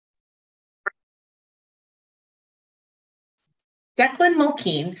Declan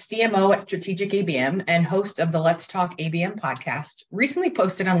Mulkeen, CMO at Strategic ABM and host of the Let's Talk ABM podcast, recently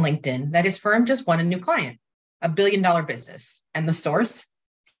posted on LinkedIn that his firm just won a new client, a billion-dollar business. And the source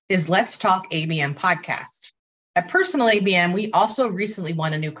is Let's Talk ABM podcast. At Personal ABM, we also recently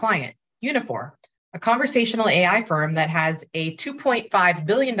won a new client, Uniphore, a conversational AI firm that has a $2.5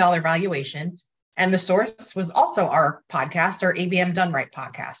 billion valuation. And the source was also our podcast, our ABM Done Right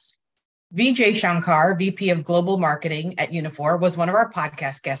podcast. Vijay Shankar, VP of Global Marketing at Uniphore, was one of our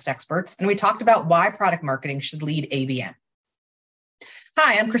podcast guest experts, and we talked about why product marketing should lead ABM.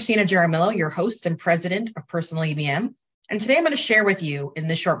 Hi, I'm Christina Jaramillo, your host and president of Personal ABM, and today I'm going to share with you in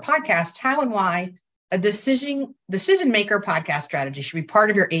this short podcast how and why a decision maker podcast strategy should be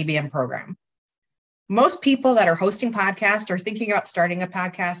part of your ABM program. Most people that are hosting podcasts or thinking about starting a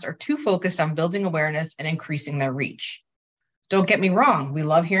podcast are too focused on building awareness and increasing their reach. Don't get me wrong. We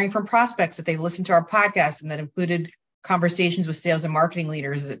love hearing from prospects that they listen to our podcast, and that included conversations with sales and marketing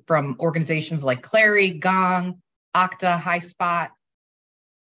leaders from organizations like Clary, Gong, Okta, HighSpot,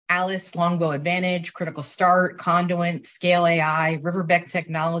 Alice, Longbow Advantage, Critical Start, Conduent, Scale AI, Riverbeck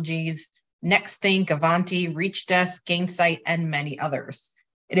Technologies, NextThink, Avanti, ReachDesk, Gainsight, and many others.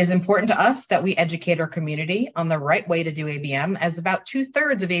 It is important to us that we educate our community on the right way to do ABM, as about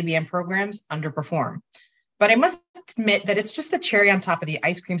 2/3 of ABM programs underperform. But I must admit that it's just the cherry on top of the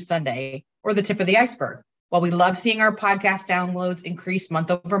ice cream sundae, or the tip of the iceberg. While we love seeing our podcast downloads increase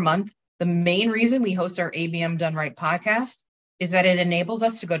month over month, the main reason we host our ABM Done Right podcast is that it enables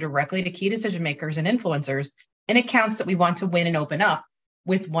us to go directly to key decision makers and influencers in accounts that we want to win and open up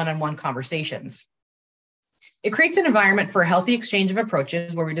with one-on-one conversations. It creates an environment for a healthy exchange of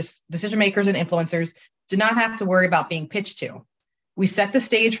approaches where decision makers and influencers do not have to worry about being pitched to. We set the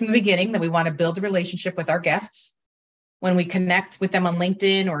stage from the beginning that we want to build a relationship with our guests. When we connect with them on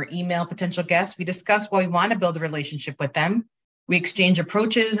LinkedIn or email potential guests, we discuss why we want to build a relationship with them. We exchange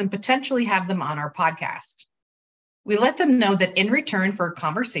approaches and potentially have them on our podcast. We let them know that in return for a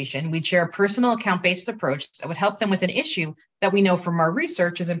conversation, we'd share a personal account-based approach that would help them with an issue that we know from our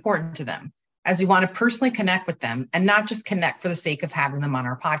research is important to them, as we want to personally connect with them and not just connect for the sake of having them on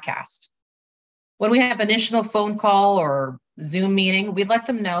our podcast. When we have an initial phone call or Zoom meeting, we let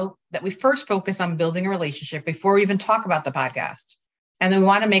them know that we first focus on building a relationship before we even talk about the podcast. And then we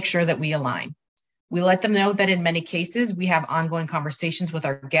want to make sure that we align. We let them know that in many cases, we have ongoing conversations with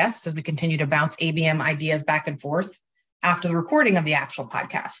our guests as we continue to bounce ABM ideas back and forth after the recording of the actual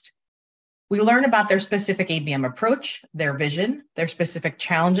podcast. We learn about their specific ABM approach, their vision, their specific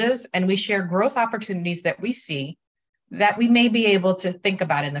challenges, and we share growth opportunities that we see that we may be able to think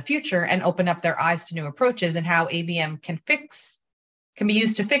about in the future and open up their eyes to new approaches and how ABM can be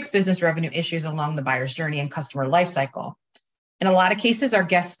used to fix business revenue issues along the buyer's journey and customer lifecycle. In a lot of cases, our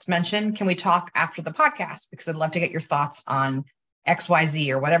guests mention, can we talk after the podcast? Because I'd love to get your thoughts on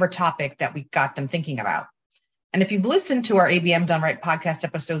XYZ or whatever topic that we got them thinking about. And if you've listened to our ABM Done Right podcast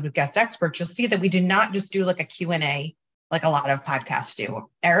episode with guest experts, you'll see that we do not just do like a Q&A like a lot of podcasts do.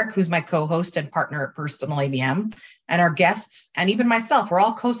 Eric, who's my co-host and partner at Personal ABM, and our guests, and even myself, we're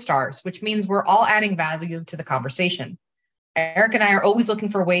all co-stars, which means we're all adding value to the conversation. Eric and I are always looking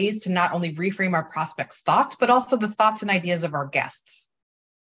for ways to not only reframe our prospects' thoughts, but also the thoughts and ideas of our guests.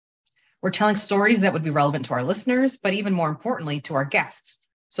 We're telling stories that would be relevant to our listeners, but even more importantly, to our guests,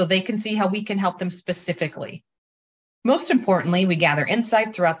 so they can see how we can help them specifically. Most importantly, we gather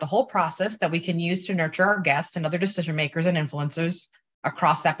insight throughout the whole process that we can use to nurture our guests and other decision makers and influencers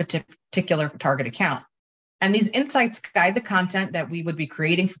across that particular target account. And these insights guide the content that we would be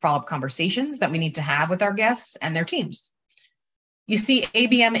creating for follow-up conversations that we need to have with our guests and their teams. You see,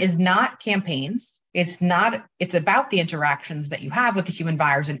 ABM is not campaigns. It's about the interactions that you have with the human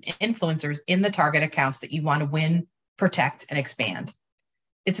buyers and influencers in the target accounts that you want to win, protect, and expand.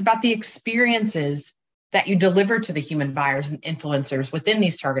 It's about the experiences that you deliver to the human buyers and influencers within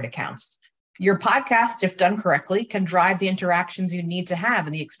these target accounts. Your podcast, if done correctly, can drive the interactions you need to have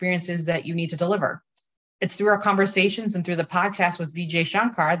and the experiences that you need to deliver. It's through our conversations and through the podcast with Vijay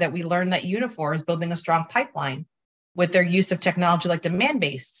Shankar that we learned that Uniphore is building a strong pipeline with their use of technology like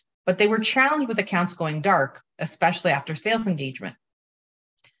demand-based, but they were challenged with accounts going dark, especially after sales engagement.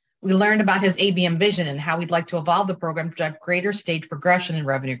 We learned about his ABM vision and how we'd like to evolve the program to drive greater stage progression and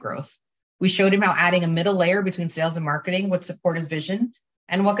revenue growth. We showed him how adding a middle layer between sales and marketing would support his vision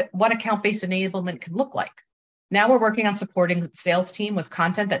and what account-based enablement can look like. Now we're working on supporting the sales team with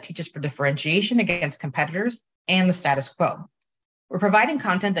content that teaches for differentiation against competitors and the status quo. We're providing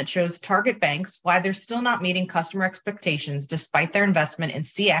content that shows target banks why they're still not meeting customer expectations despite their investment in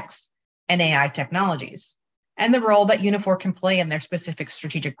CX and AI technologies, and the role that Uniphore can play in their specific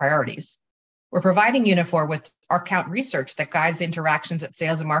strategic priorities. We're providing Uniphore with our account research that guides the interactions that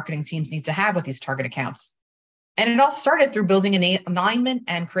sales and marketing teams need to have with these target accounts. And it all started through building an alignment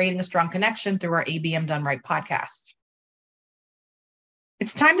and creating a strong connection through our ABM Done Right podcast.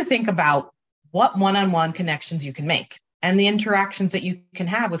 It's time to think about what one-on-one connections you can make and the interactions that you can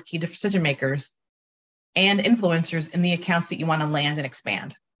have with key decision makers and influencers in the accounts that you want to land and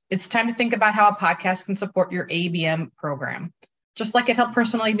expand. It's time to think about how a podcast can support your ABM program, just like it helped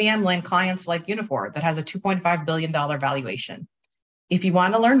Personal ABM land clients like Uniphore that has a $2.5 billion valuation. If you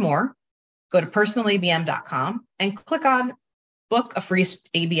want to learn more, go to personalabm.com and click on Book a Free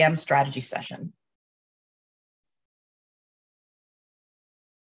ABM Strategy Session.